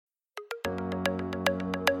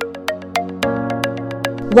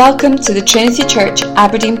Welcome to the Trinity Church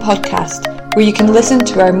Aberdeen podcast, where you can listen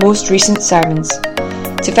to our most recent sermons.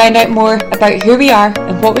 To find out more about who we are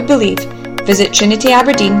and what we believe, visit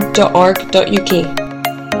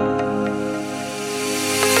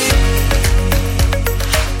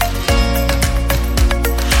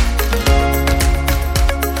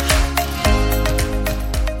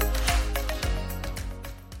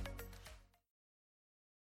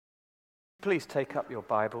Please take up your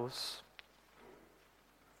Bibles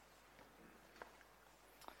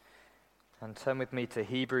and turn with me to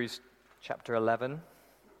Hebrews chapter 11. And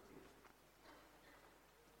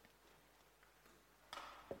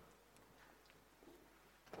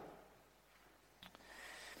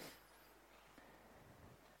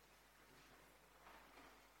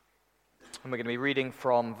we're going to be reading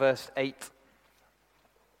from verse 8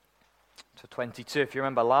 to 22. If you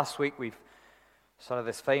remember last week, we've started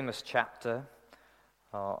this famous chapter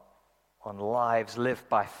on lives lived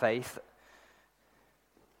by faith.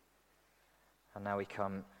 And now we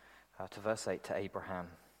come to verse 8, to Abraham.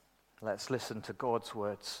 Let's listen to God's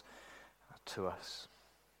words to us.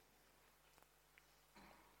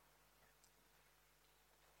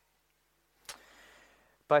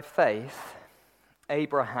 By faith,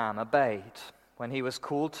 Abraham obeyed when he was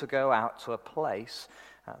called to go out to a place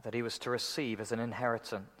that he was to receive as an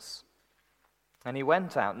inheritance. And he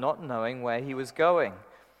went out not knowing where he was going.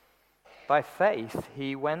 By faith,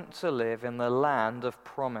 he went to live in the land of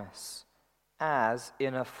promise, as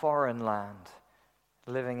in a foreign land,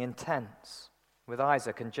 living in tents, with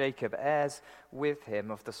Isaac and Jacob, heirs with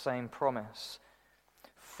him of the same promise.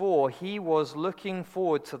 For he was looking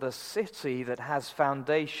forward to the city that has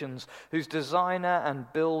foundations, whose designer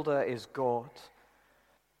and builder is God.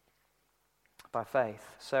 By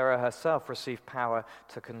faith, Sarah herself received power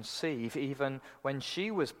to conceive, even when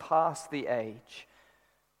she was past the age,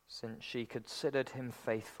 since she considered him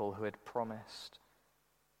faithful who had promised.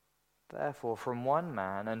 Therefore, from one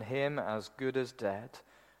man, and him as good as dead,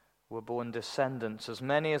 were born descendants, as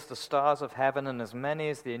many as the stars of heaven, and as many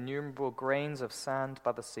as the innumerable grains of sand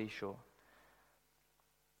by the seashore.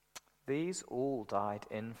 These all died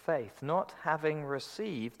in faith, not having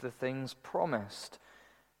received the things promised,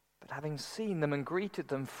 but having seen them and greeted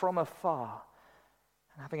them from afar,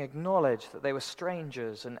 and having acknowledged that they were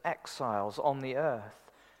strangers and exiles on the earth.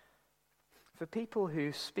 For people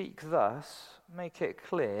who speak thus make it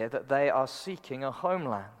clear that they are seeking a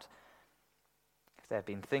homeland. If they had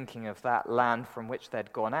been thinking of that land from which they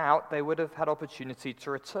had gone out, they would have had opportunity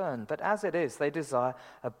to return. But as it is, they desire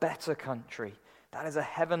a better country, that is a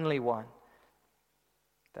heavenly one.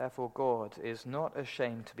 Therefore God is not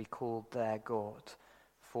ashamed to be called their God,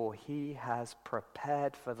 for he has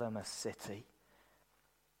prepared for them a city.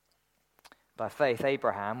 By faith,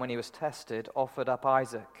 Abraham, when he was tested, offered up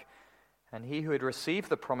Isaac. And he who had received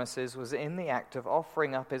the promises was in the act of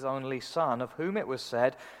offering up his only son, of whom it was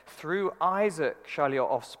said, "Through Isaac shall your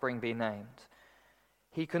offspring be named."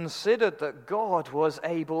 He considered that God was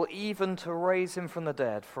able even to raise him from the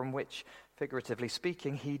dead, from which, figuratively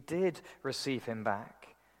speaking, he did receive him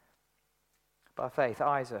back. By faith,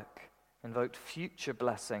 Isaac invoked future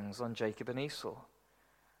blessings on Jacob and Esau.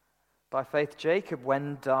 By faith, Jacob,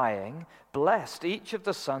 when dying, blessed each of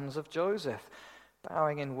the sons of Joseph,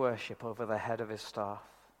 bowing in worship over the head of his staff.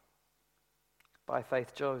 By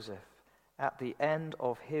faith, Joseph, at the end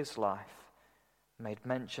of his life, made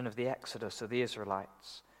mention of the exodus of the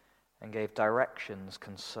Israelites and gave directions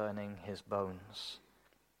concerning his bones.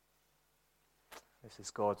 This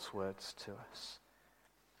is God's words to us.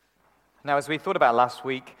 Now, as we thought about last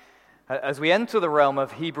week, as we enter the realm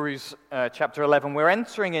of Hebrews chapter 11, we're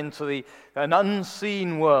entering into an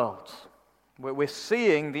unseen world. We're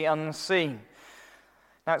seeing the unseen.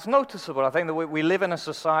 Now, it's noticeable, I think, that we live in a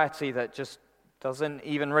society that just doesn't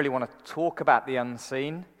even really want to talk about the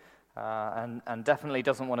unseen and definitely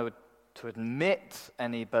doesn't want to admit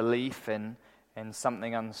any belief in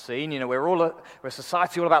something unseen. You know, we're a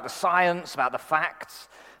society all about the science, about the facts,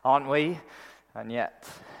 aren't we? And yet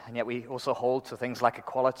we also hold to things like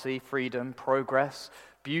equality, freedom, progress,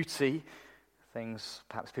 beauty, things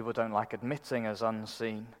perhaps people don't like admitting as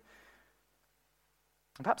unseen.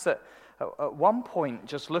 And perhaps at one point,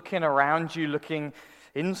 just looking around you, looking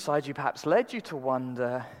inside you, perhaps led you to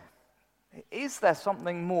wonder, is there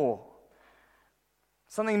something more?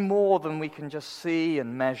 Something more than we can just see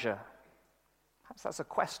and measure? Perhaps that's a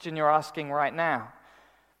question you're asking right now.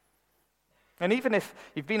 And even if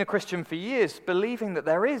you've been a Christian for years, believing that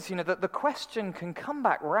there is, that the question can come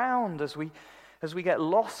back round as we get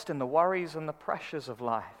lost in the worries and the pressures of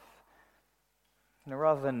life.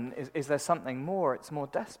 Rather than, is there something more? It's more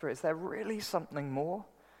desperate. Is there really something more?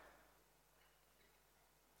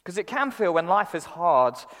 Because it can feel when life is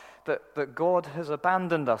hard that God has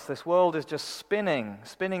abandoned us. This world is just spinning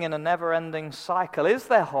in a never-ending cycle. Is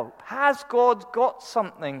there hope? Has God got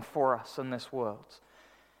something for us in this world?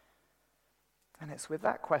 And it's with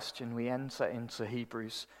that question we enter into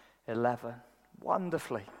Hebrews 11.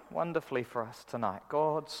 Wonderfully for us tonight.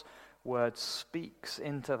 God's word speaks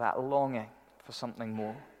into that longing for something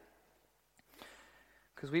more.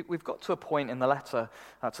 Because we've got to a point in the letter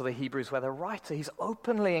to the Hebrews where the writer, he's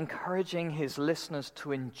openly encouraging his listeners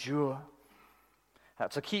to endure,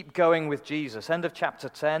 to keep going with Jesus. End of chapter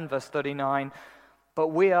 10, verse 39. But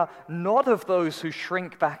we are not of those who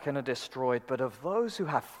shrink back and are destroyed, but of those who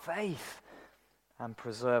have faith and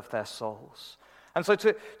preserve their souls. And so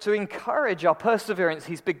to encourage our perseverance,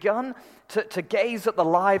 he's begun to gaze at the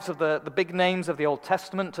lives of the big names of the Old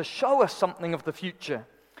Testament, to show us something of the future,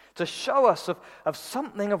 to show us of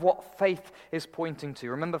something of what faith is pointing to.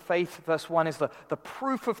 Remember, faith, verse 1, is the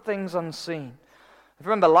proof of things unseen. If you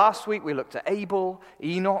remember, last week we looked at Abel,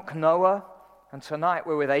 Enoch, Noah, and tonight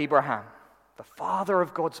we're with Abraham, the father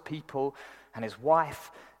of God's people, and his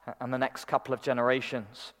wife, and the next couple of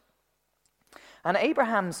generations. And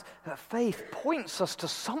Abraham's faith points us to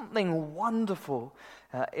something wonderful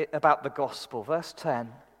about the gospel. Verse 10,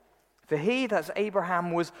 for he, that's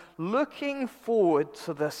Abraham, was looking forward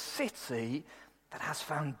to the city that has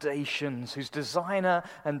foundations, whose designer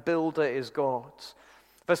and builder is God.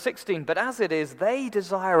 Verse 16, but as it is, they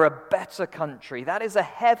desire a better country, that is a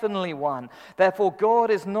heavenly one. Therefore God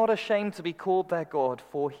is not ashamed to be called their God,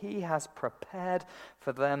 for he has prepared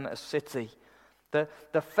for them a city.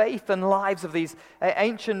 The faith and lives of these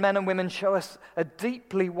ancient men and women show us a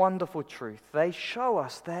deeply wonderful truth. They show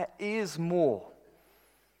us there is more.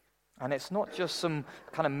 And it's not just some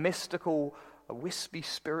kind of mystical, wispy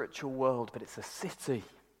spiritual world, but it's a city.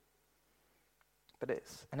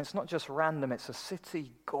 And it's not just random, it's a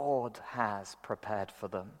city God has prepared for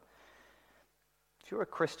them. If you're a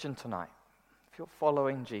Christian tonight, if you're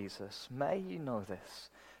following Jesus, may you know this.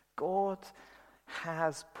 God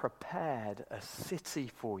has prepared a city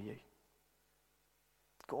for you.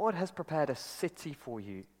 God has prepared a city for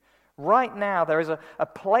you. Right now, there is a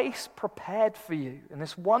place prepared for you in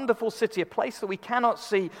this wonderful city, a place that we cannot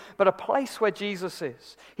see, but a place where Jesus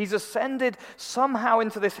is. He's ascended somehow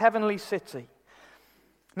into this heavenly city.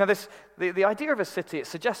 Now, the idea of a city, it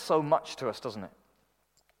suggests so much to us, doesn't it?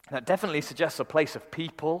 It definitely suggests a place of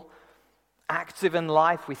people, active in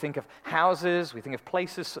life. We think of houses, we think of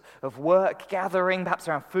places of work, gathering, perhaps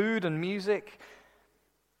around food and music.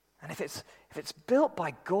 And if it's built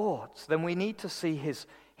by God, then we need to see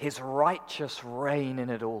his righteous reign in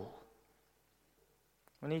it all.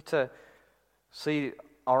 We need to see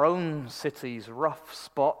our own cities, rough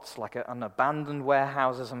spots like an abandoned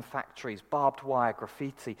warehouses and factories, barbed wire,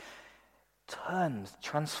 graffiti,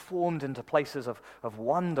 transformed into places of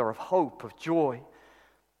wonder, of hope, of joy.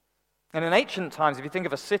 And in ancient times, if you think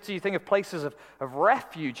of a city, you think of places of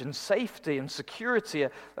refuge and safety and security,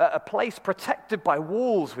 a place protected by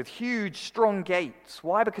walls with huge, strong gates.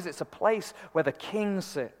 Why? Because it's a place where the king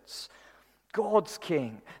sits, God's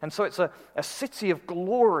king. And so it's a city of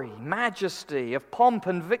glory, majesty, of pomp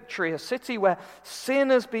and victory, a city where sin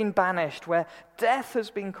has been banished, where death has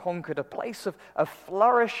been conquered, a place of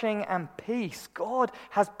flourishing and peace. God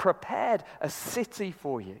has prepared a city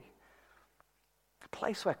for you.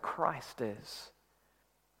 Place where Christ is.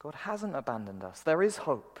 God hasn't abandoned us. There is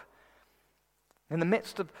hope. In the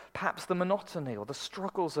midst of perhaps the monotony or the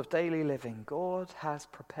struggles of daily living, God has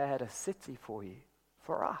prepared a city for you,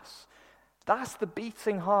 for us. That's the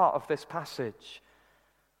beating heart of this passage.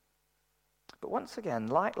 But once again,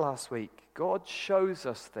 like last week, God shows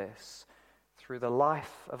us this through the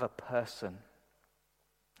life of a person.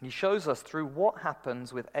 He shows us through what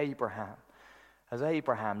happens with Abraham, as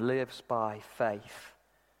Abraham lives by faith.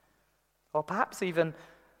 Or perhaps even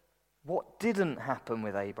what didn't happen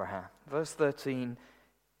with Abraham. Verse 13,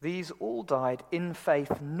 these all died in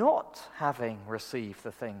faith, not having received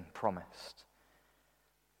the thing promised.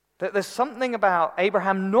 That there's something about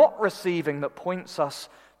Abraham not receiving that points us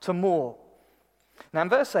to more. Now in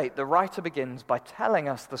verse 8, the writer begins by telling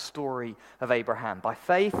us the story of Abraham. By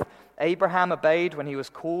faith, Abraham obeyed when he was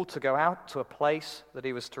called to go out to a place that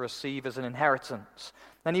he was to receive as an inheritance.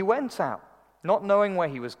 And he went out, not knowing where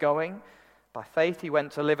he was going. By faith, he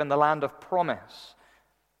went to live in the land of promise,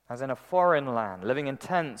 as in a foreign land, living in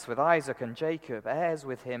tents with Isaac and Jacob, heirs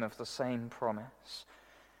with him of the same promise.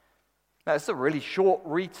 Now, it's a really short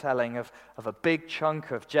retelling of a big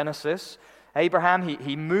chunk of Genesis. Abraham,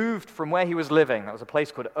 he moved from where he was living. That was a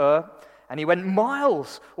place called Ur. And he went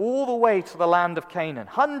miles all the way to the land of Canaan,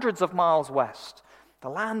 hundreds of miles west. The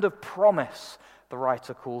land of promise, the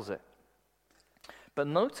writer calls it. But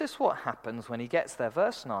notice what happens when he gets there.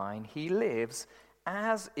 Verse 9, he lives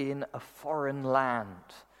as in a foreign land,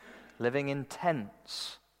 living in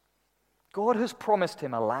tents. God has promised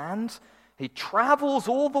him a land. He travels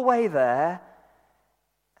all the way there,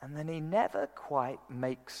 and then he never quite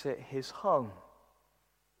makes it his home.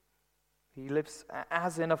 He lives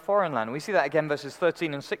as in a foreign land. We see that again, verses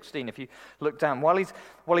 13 and 16. If you look down, while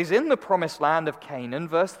he's in the promised land of Canaan,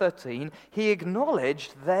 verse 13, he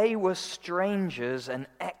acknowledged they were strangers and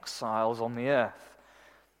exiles on the earth.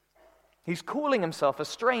 He's calling himself a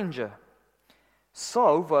stranger.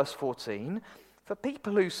 So, verse 14, for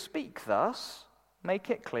people who speak thus, make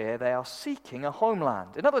it clear they are seeking a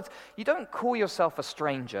homeland. In other words, you don't call yourself a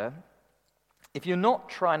stranger if you're not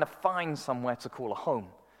trying to find somewhere to call a home.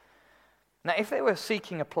 Now, if they were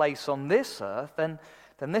seeking a place on this earth, then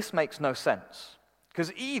this makes no sense.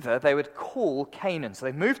 Because either they would call Canaan, so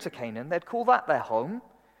they moved to Canaan, they'd call that their home.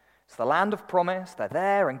 It's the land of promise, they're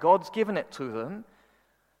there and God's given it to them.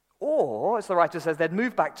 Or, as the writer says, they'd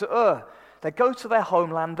move back to Ur. They'd go to their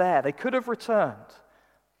homeland there. They could have returned.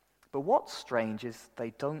 But what's strange is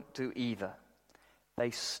they don't do either. They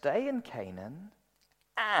stay in Canaan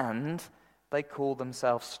and they call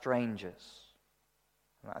themselves strangers.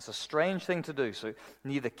 That's a strange thing to do. So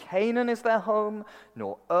neither Canaan is their home,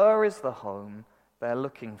 nor Ur is the home they're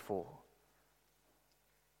looking for.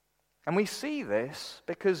 And we see this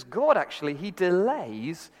because God actually, he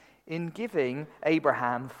delays in giving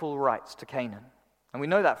Abraham full rights to Canaan. And we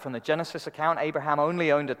know that from the Genesis account. Abraham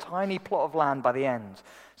only owned a tiny plot of land by the end.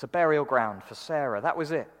 It's a burial ground for Sarah. That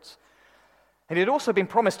was it. And he had also been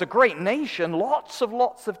promised a great nation, lots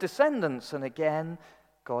of descendants. And again,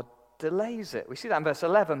 God delays it. We see that in verse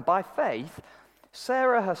 11. By faith,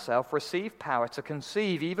 Sarah herself received power to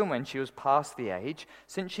conceive even when she was past the age,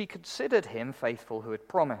 since she considered him faithful who had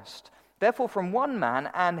promised. Therefore, from one man,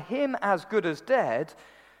 and him as good as dead,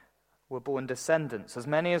 were born descendants, as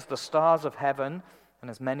many as the stars of heaven, and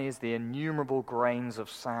as many as the innumerable grains of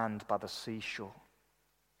sand by the seashore.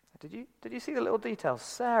 Did you see the little details?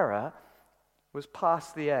 Sarah was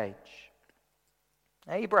past the age.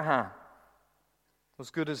 Abraham was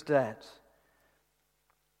good as dead.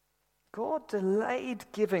 God delayed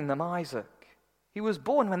giving them Isaac. He was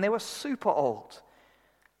born when they were super old.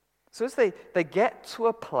 So as they get to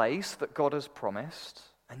a place that God has promised,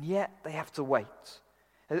 and yet they have to wait.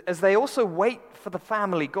 As they also wait for the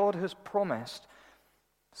family God has promised,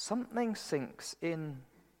 something sinks in.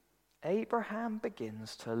 Abraham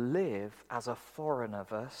begins to live as a foreigner,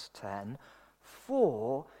 verse 10,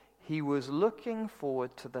 for he was looking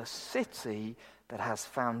forward to the city that has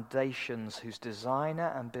foundations, whose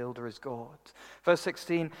designer and builder is God. Verse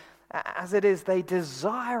 16, as it is, they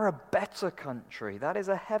desire a better country, that is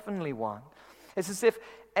a heavenly one. It's as if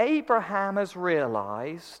Abraham has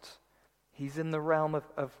realized he's in the realm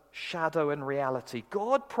of shadow and reality.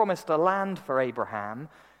 God promised a land for Abraham,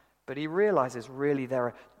 but he realizes really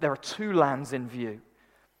there are two lands in view.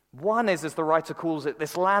 One is, as the writer calls it,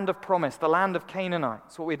 this land of promise, the land of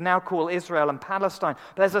Canaanites, what we'd now call Israel and Palestine.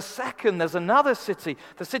 But there's another city,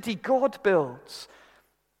 the city God builds.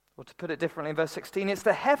 Or to put it differently in verse 16, it's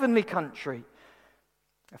the heavenly country,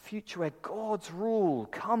 a future where God's rule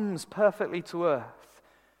comes perfectly to earth.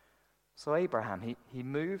 So Abraham, he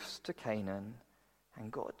moves to Canaan,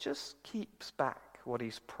 and God just keeps back what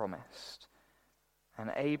he's promised.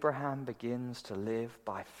 And Abraham begins to live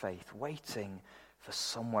by faith, waiting for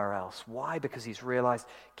somewhere else. Why? Because he's realized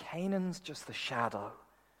Canaan's just the shadow,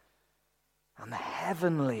 and the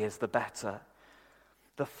heavenly is the better,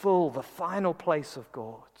 the full, the final place of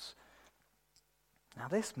God's. Now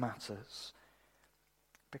this matters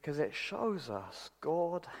because it shows us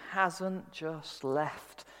God hasn't just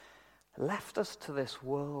left us to this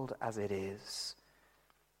world as it is.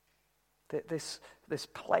 This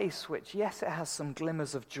place which, yes, it has some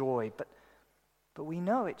glimmers of joy, but we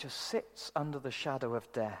know it just sits under the shadow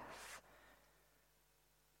of death.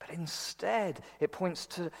 But instead, it points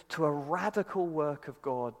to a radical work of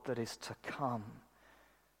God that is to come.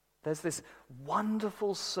 There's this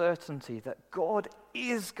wonderful certainty that God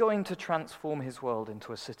is going to transform his world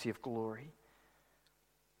into a city of glory.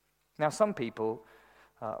 Now, some people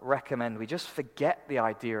recommend we just forget the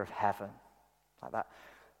idea of heaven, like that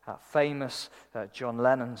famous John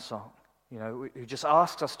Lennon song. Who just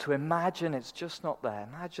asks us to imagine it's just not there.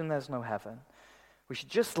 Imagine there's no heaven. We should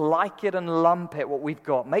just like it and lump it, what we've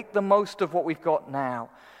got. Make the most of what we've got now.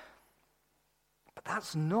 But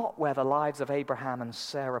that's not where the lives of Abraham and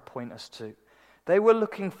Sarah point us to. They were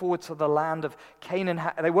looking forward to the land of Canaan.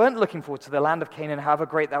 They weren't looking forward to the land of Canaan, however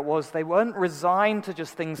great that was. They weren't resigned to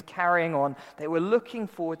just things carrying on. They were looking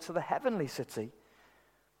forward to the heavenly city.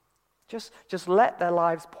 Just let their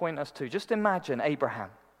lives point us to. Just imagine Abraham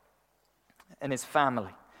and his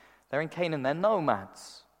family. They're in Canaan. They're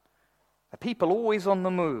nomads. They're people always on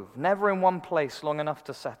the move, never in one place long enough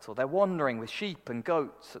to settle. They're wandering with sheep and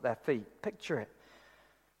goats at their feet. Picture it.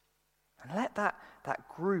 And let that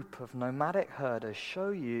group of nomadic herders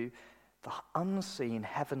show you the unseen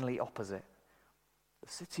heavenly opposite. The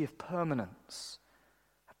city of permanence.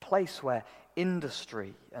 A place where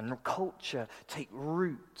industry and culture take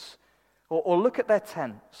root. Or look at their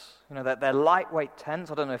tents. You know, their lightweight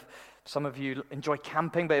tents. I don't know if some of you enjoy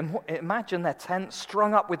camping, but imagine their tents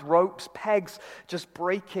strung up with ropes, pegs just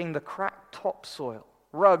breaking the cracked topsoil,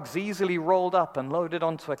 rugs easily rolled up and loaded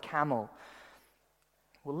onto a camel.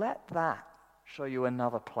 Well, let that show you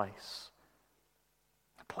another place.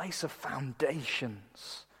 A place of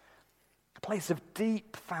foundations. A place of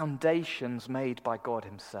deep foundations made by God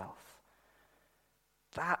himself.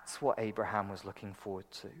 That's what Abraham was looking forward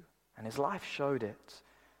to. And his life showed it.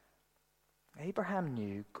 Abraham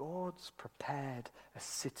knew God's prepared a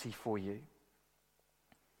city for you.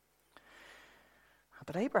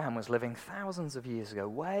 But Abraham was living thousands of years ago,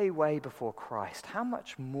 way, way before Christ. How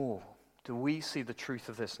much more do we see the truth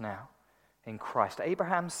of this now in Christ?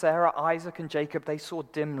 Abraham, Sarah, Isaac, and Jacob, they saw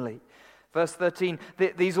dimly. Verse 13,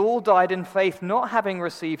 these all died in faith, not having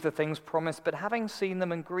received the things promised, but having seen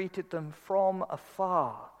them and greeted them from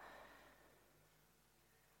afar.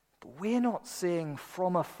 But we're not seeing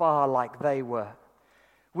from afar like they were.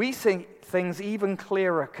 We see things even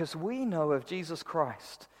clearer because we know of Jesus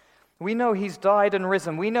Christ. We know he's died and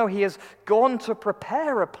risen. We know he has gone to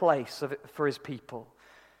prepare a place for his people.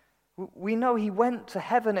 We know he went to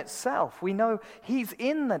heaven itself. We know he's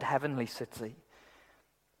in that heavenly city.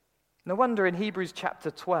 No wonder in Hebrews chapter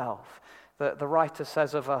 12, the writer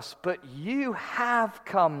says of us, "But you have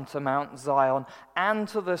come to Mount Zion and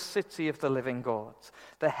to the city of the living God,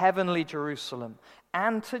 the heavenly Jerusalem,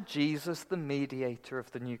 and to Jesus, the mediator of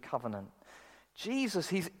the new covenant." Jesus,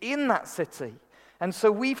 he's in that city. And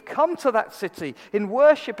so we've come to that city. In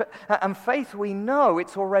worship and faith, we know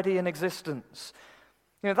it's already in existence.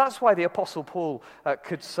 You know, that's why the Apostle Paul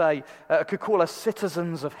could call us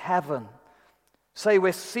citizens of heaven. Say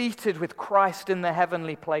we're seated with Christ in the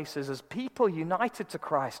heavenly places as people united to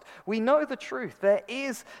Christ. We know the truth. There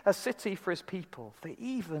is a city for his people, for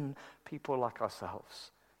even people like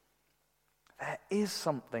ourselves. There is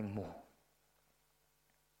something more.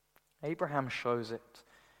 Abraham shows it,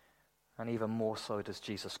 and even more so does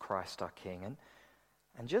Jesus Christ, our King.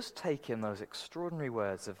 And just take in those extraordinary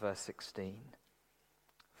words of verse 16.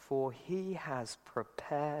 For he has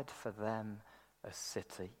prepared for them a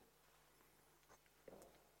city.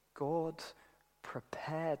 God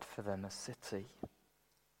prepared for them a city.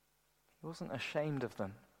 He wasn't ashamed of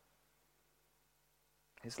them.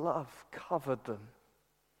 His love covered them,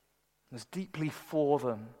 was deeply for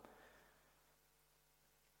them.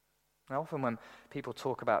 Now, often when people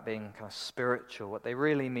talk about being kind of spiritual, what they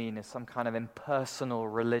really mean is some kind of impersonal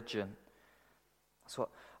religion. That's what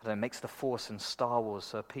makes the Force in Star Wars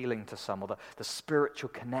so appealing to some, or the spiritual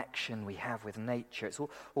connection we have with nature. It's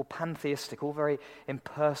all pantheistic, all very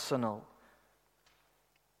impersonal.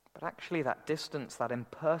 But actually that distance, that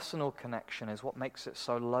impersonal connection is what makes it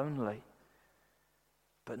so lonely.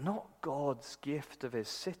 But not God's gift of his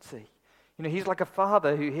city. You know, he's like a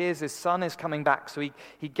father who hears his son is coming back, so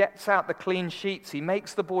he gets out the clean sheets, he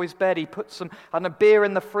makes the boy's bed, he puts some beer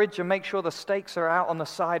in the fridge and makes sure the steaks are out on the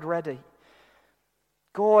side ready.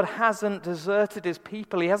 God hasn't deserted his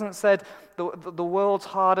people. He hasn't said the world's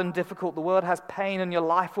hard and difficult, the world has pain and your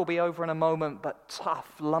life will be over in a moment, but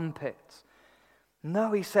tough, lump it.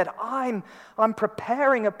 No, he said, I'm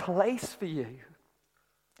preparing a place for you,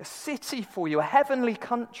 a city for you, a heavenly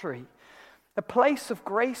country, a place of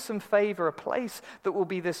grace and favor, a place that will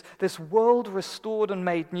be this world restored and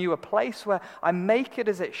made new, a place where I make it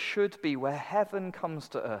as it should be, where heaven comes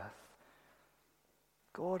to earth.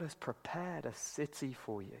 God has prepared a city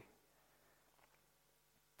for you.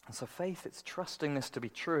 And so faith, it's trusting this to be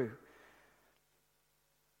true.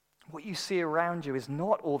 What you see around you is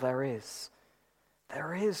not all there is.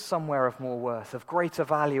 There is somewhere of more worth, of greater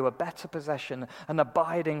value, a better possession, an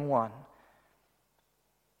abiding one.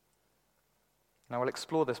 Now we'll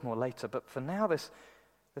explore this more later, but for now this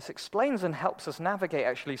explains and helps us navigate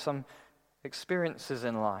actually some experiences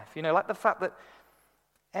in life. You know, like the fact that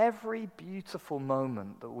every beautiful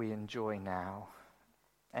moment that we enjoy now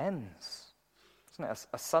ends. Isn't it?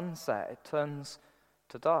 A sunset, it turns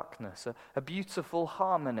to darkness. A beautiful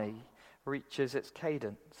harmony reaches its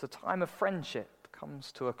cadence. The time of friendship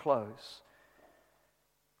comes to a close.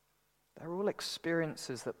 They're all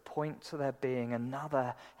experiences that point to there being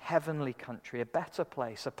another heavenly country, a better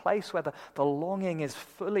place, a place where the longing is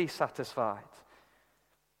fully satisfied.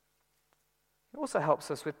 It also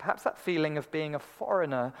helps us with perhaps that feeling of being a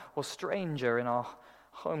foreigner or stranger in our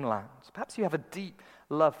homeland. Perhaps you have a deep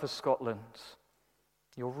love for Scotland.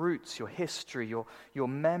 Your roots, your history, your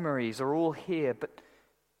memories are all here, but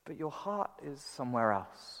your heart is somewhere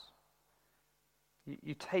else.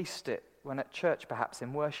 You taste it when at church, perhaps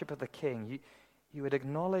in worship of the King, you would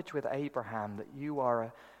acknowledge with Abraham that you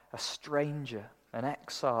are a stranger, an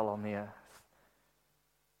exile on the earth.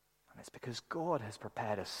 And it's because God has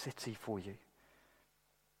prepared a city for you.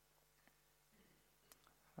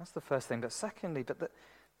 That's the first thing. But secondly,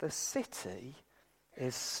 the city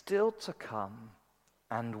is still to come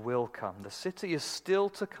and will come. The city is still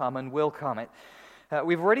to come and will come.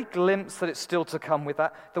 We've already glimpsed that it's still to come with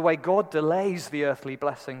the way God delays the earthly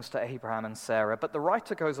blessings to Abraham and Sarah. But the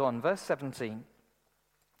writer goes on, verse 17.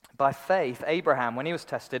 By faith, Abraham, when he was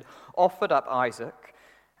tested, offered up Isaac,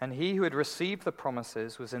 and he who had received the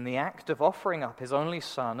promises was in the act of offering up his only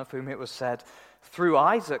son, of whom it was said, through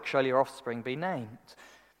Isaac shall your offspring be named.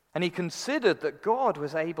 And he considered that God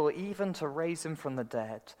was able even to raise him from the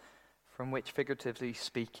dead, from which, figuratively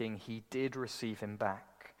speaking, he did receive him back.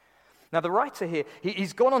 Now, the writer here,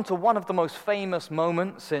 he's gone on to one of the most famous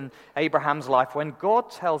moments in Abraham's life when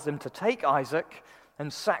God tells him to take Isaac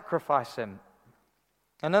and sacrifice him.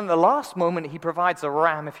 And then the last moment, he provides a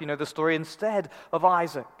ram, if you know the story, instead of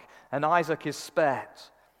Isaac, and Isaac is spared.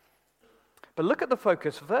 But look at the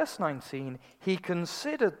focus, verse 19, he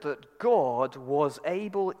considered that God was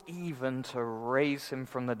able even to raise him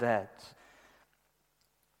from the dead.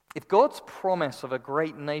 If God's promise of a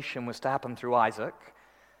great nation was to happen through Isaac,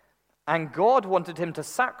 and God wanted him to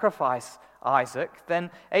sacrifice Isaac, then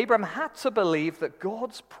Abraham had to believe that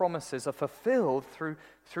God's promises are fulfilled through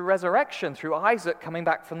resurrection, through Isaac coming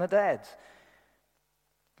back from the dead.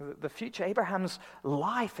 The future, Abraham's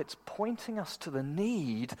life, it's pointing us to the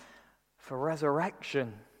need for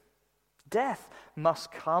resurrection. Death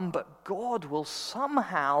must come, but God will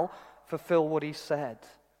somehow fulfill what he said.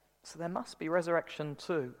 So there must be resurrection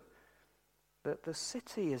too. That the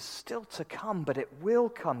city is still to come, but it will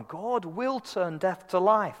come. God will turn death to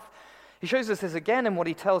life. He shows us this again in what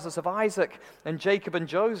he tells us of Isaac and Jacob and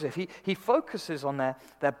Joseph. He focuses on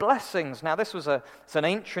their blessings. Now, this was it's an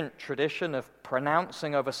ancient tradition of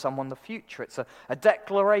pronouncing over someone the future. It's a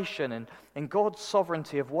declaration in God's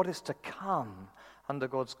sovereignty of what is to come under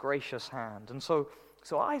God's gracious hand. And so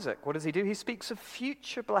Isaac, what does he do? He speaks of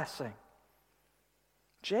future blessing.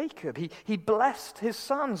 Jacob, he blessed his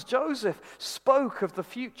sons. Joseph spoke of the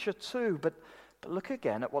future too. But look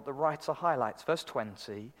again at what the writer highlights. Verse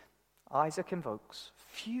 20, Isaac invokes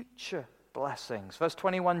future blessings. Verse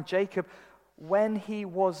 21, Jacob, when he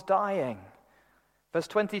was dying. Verse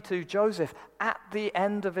 22, Joseph, at the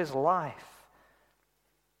end of his life.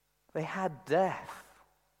 They had death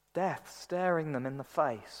staring them in the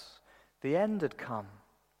face. The end had come.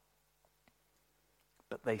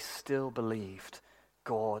 But they still believed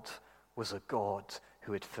God was a God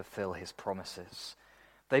who would fulfill his promises.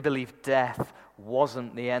 They believed death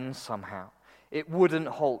wasn't the end somehow. It wouldn't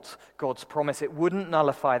halt God's promise. It wouldn't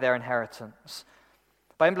nullify their inheritance.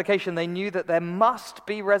 By implication, they knew that there must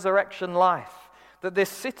be resurrection life, that this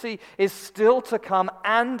city is still to come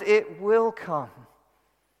and it will come.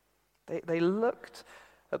 They looked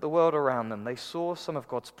at the world around them. They saw some of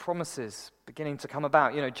God's promises beginning to come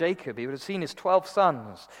about. You know, Jacob, he would have seen his 12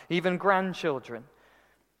 sons, even grandchildren.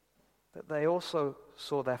 But they also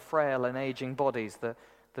saw their frail and aging bodies, the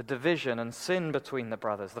division and sin between the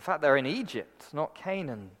brothers, the fact they're in Egypt, not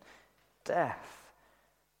Canaan, death.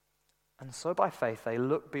 And so by faith they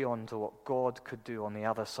looked beyond to what God could do on the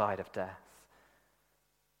other side of death.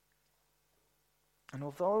 And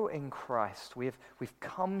although in Christ we've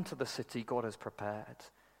come to the city God has prepared,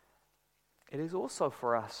 it is also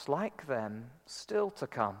for us, like them, still to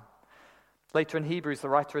come. Later in Hebrews, the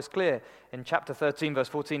writer is clear. In chapter 13, verse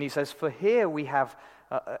 14, he says, For here we have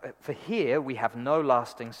no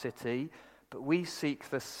lasting city, but we seek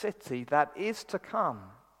the city that is to come.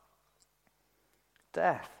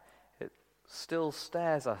 Death, it still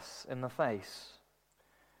stares us in the face.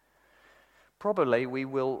 Probably we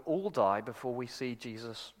will all die before we see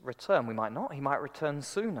Jesus return. We might not. He might return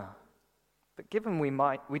sooner. But given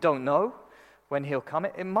we don't know when he'll come,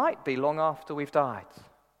 it might be long after we've died.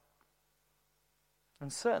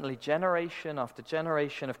 And certainly generation after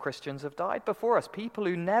generation of Christians have died before us. People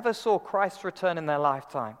who never saw Christ return in their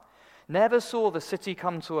lifetime, never saw the city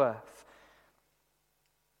come to earth.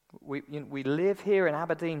 We live here in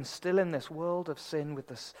Aberdeen, still in this world of sin, with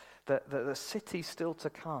the city still to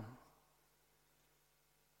come.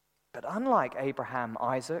 But unlike Abraham,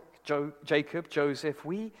 Isaac, Jacob, Joseph,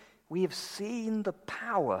 we have seen the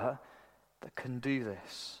power that can do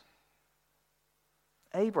this.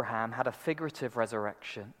 Abraham had a figurative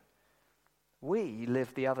resurrection. We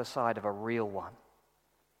live the other side of a real one.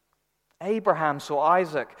 Abraham saw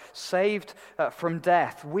Isaac saved from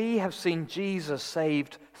death. We have seen Jesus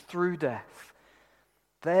saved through death.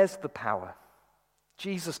 There's the power.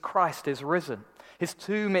 Jesus Christ is risen. His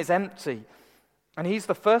tomb is empty. And he's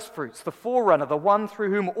the firstfruits, the forerunner, the one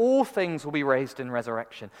through whom all things will be raised in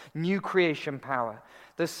resurrection. New creation power.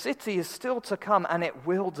 The city is still to come, and it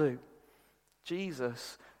will do.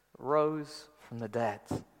 Jesus rose from the dead.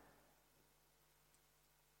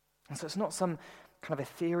 And so it's not some kind of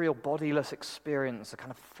ethereal, bodiless experience, a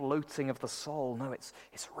kind of floating of the soul. No, it's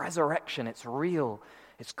resurrection. It's real.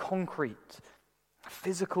 It's concrete. A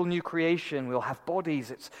physical new creation. We'll have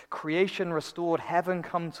bodies. It's creation restored, heaven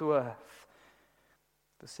come to earth.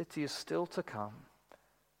 The city is still to come,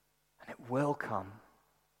 and it will come.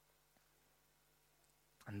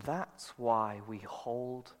 And that's why we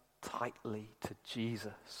hold tightly to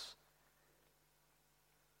Jesus.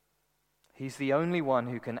 He's the only one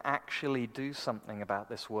who can actually do something about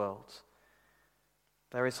this world.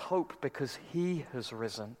 There is hope because he has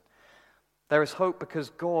risen. There is hope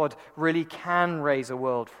because God really can raise a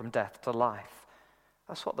world from death to life.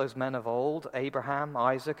 That's what those men of old, Abraham,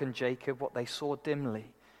 Isaac, and Jacob, what they saw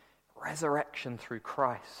dimly. Resurrection through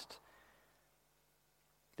Christ.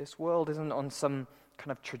 This world isn't on some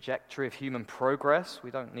kind of trajectory of human progress.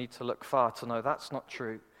 We don't need to look far to know that's not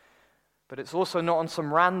true. But it's also not on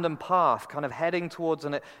some random path, kind of heading towards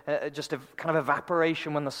just a kind of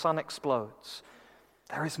evaporation when the sun explodes.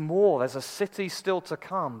 There is more. There's a city still to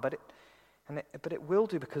come, but it will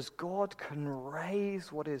do because God can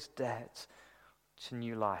raise what is dead to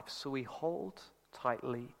new life. So we hold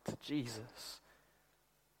tightly to Jesus.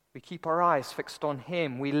 We keep our eyes fixed on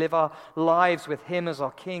him. We live our lives with him as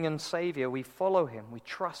our King and Savior. We follow him. We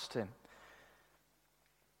trust him.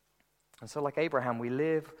 And so like Abraham, we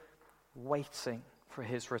live waiting for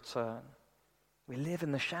his return. We live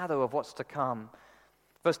in the shadow of what's to come.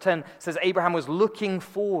 Verse 10 says Abraham was looking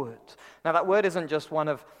forward. Now that word isn't just one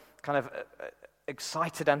of kind of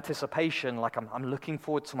excited anticipation, like I'm looking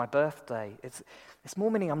forward to my birthday. It's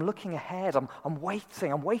more meaning I'm looking ahead. I'm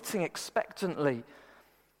waiting expectantly.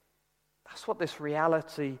 That's what this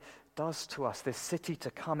reality does to us, this city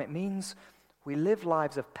to come. It means we live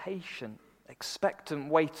lives of patient, expectant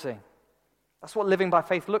waiting. That's what living by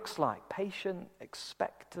faith looks like. Patient,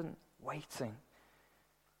 expectant waiting.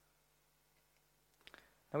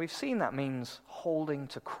 Now we've seen that means holding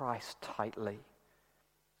to Christ tightly.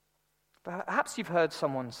 Perhaps you've heard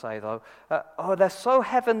someone say, though, they're so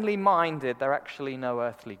heavenly minded, they're actually no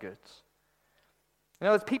earthly goods. You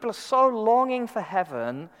know, people are so longing for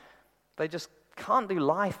heaven, they just can't do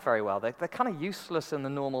life very well. They're kind of useless in the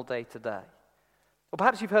normal day-to-day. Or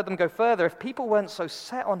perhaps you've heard them go further. If people weren't so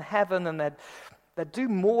set on heaven, then they'd do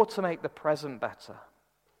more to make the present better.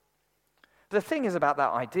 The thing is about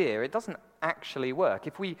that idea, it doesn't actually work.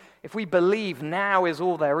 If we believe now is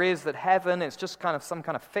all there is, that heaven is just kind of some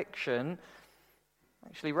kind of fiction,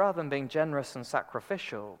 actually rather than being generous and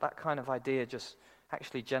sacrificial, that kind of idea just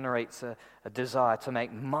actually generates a desire to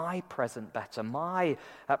make my present better, my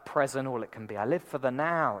present all it can be. I live for the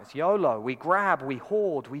now. It's YOLO. We grab, we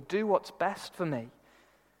hoard, we do what's best for me.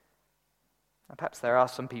 And perhaps there are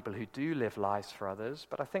some people who do live lives for others,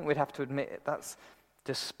 but I think we'd have to admit that's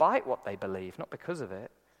despite what they believe, not because of it.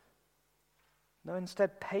 No,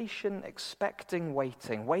 instead, patient, expecting,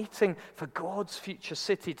 waiting for God's future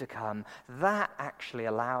city to come. That actually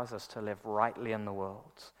allows us to live rightly in the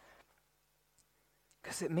world.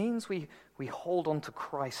 Because it means we hold on to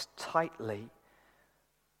Christ tightly,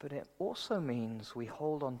 but it also means we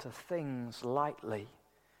hold on to things lightly.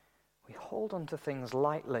 We hold on to things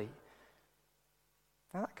lightly.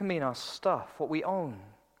 Now that can mean our stuff, what we own.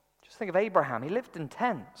 Just think of Abraham. He lived in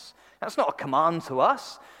tents. That's not a command to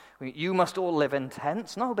us. You must all live in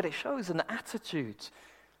tents. No, but it shows an attitude.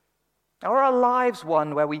 Are our lives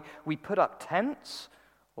one where we put up tents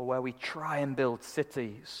or where we try and build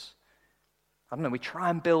cities? I don't know, we try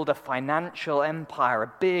and build a financial empire,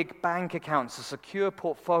 a big bank account, a secure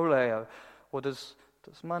portfolio, or does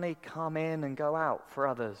money come in and go out for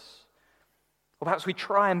others? Or perhaps we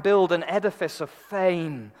try and build an edifice of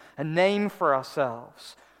fame, a name for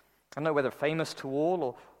ourselves. I don't know whether famous to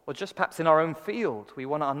all or just perhaps in our own field. We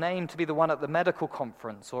want our name to be the one at the medical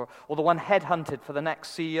conference or the one headhunted for the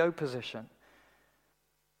next CEO position.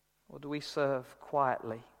 Or do we serve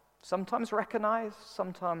quietly sometimes recognized,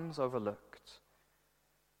 sometimes overlooked.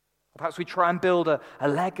 Perhaps we try and build a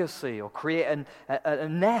legacy or create a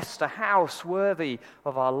nest, a house worthy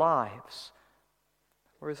of our lives.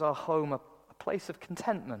 Or is our home a place of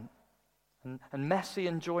contentment and messy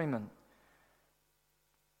enjoyment?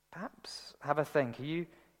 Perhaps have a think. Are you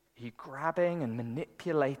grabbing and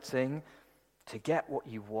manipulating to get what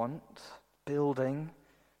you want, building?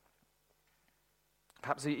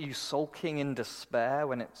 Perhaps are you sulking in despair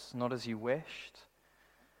when it's not as you wished?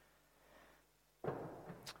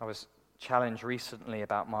 I was challenged recently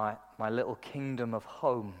about my little kingdom of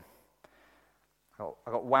home.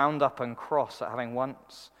 I got wound up and cross at having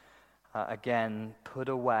once again put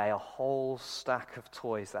away a whole stack of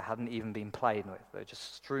toys that hadn't even been played with. They're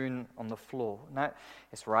just strewn on the floor. Now,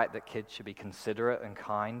 it's right that kids should be considerate and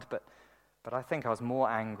kind, but I think I was more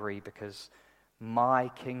angry because my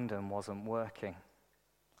kingdom wasn't working.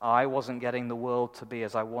 I wasn't getting the world to be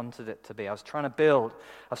as I wanted it to be. I was trying to build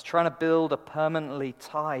a permanently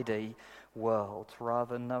tidy world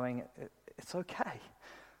rather than knowing it's okay.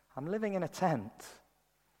 I'm living in a tent.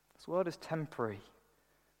 This world is temporary.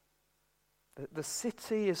 The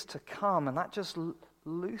city is to come, and that just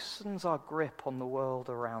loosens our grip on the world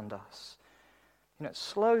around us. It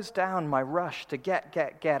slows down my rush to get.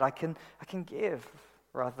 I can give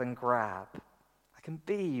rather than grab. I can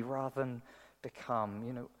be rather than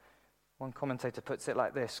become. One commentator puts it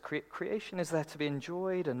like this: creation is there to be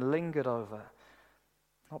enjoyed and lingered over,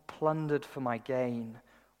 not plundered for my gain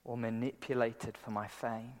or manipulated for my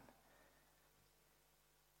fame.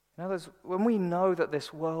 When we know that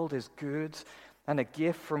this world is good and a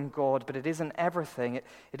gift from God, but it isn't everything,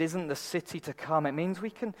 it isn't the city to come, it means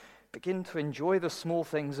we can begin to enjoy the small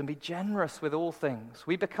things and be generous with all things.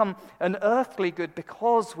 We become an earthly good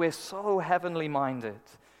because we're so heavenly minded.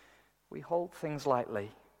 We hold things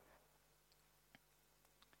lightly.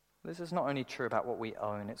 This is not only true about what we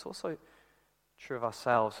own, it's also true of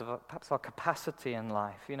ourselves, of perhaps our capacity in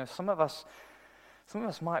life. Some of us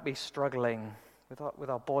might be struggling with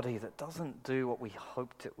our body that doesn't do what we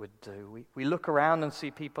hoped it would do. We look around and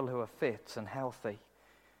see people who are fit and healthy.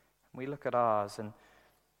 We look at ours and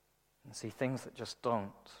see things that just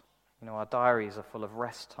don't. Our diaries are full of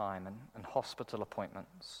rest time and hospital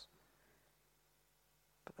appointments.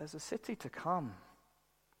 But there's a city to come.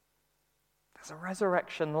 There's a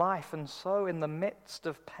resurrection life, and so in the midst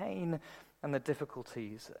of pain and the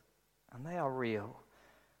difficulties, and they are real,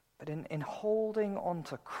 but in holding on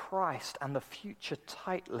to Christ and the future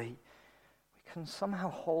tightly, we can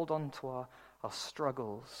somehow hold on to our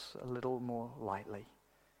struggles a little more lightly.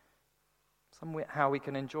 Somehow we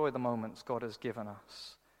can enjoy the moments God has given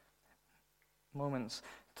us, moments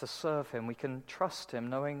to serve Him. We can trust Him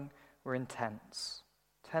knowing we're in tents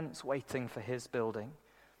waiting for His building.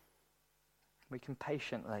 We can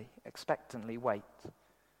patiently, expectantly wait.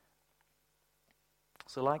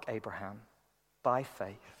 So like Abraham, by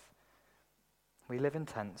faith, we live in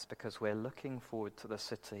tents because we're looking forward to the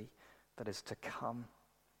city that is to come,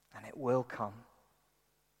 and it will come.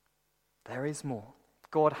 There is more.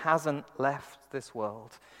 God hasn't left this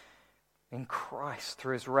world. In Christ,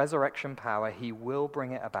 through His resurrection power, He will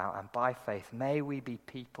bring it about, and by faith, may we be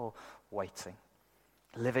people waiting,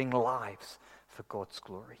 living lives for God's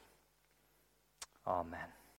glory. Amen.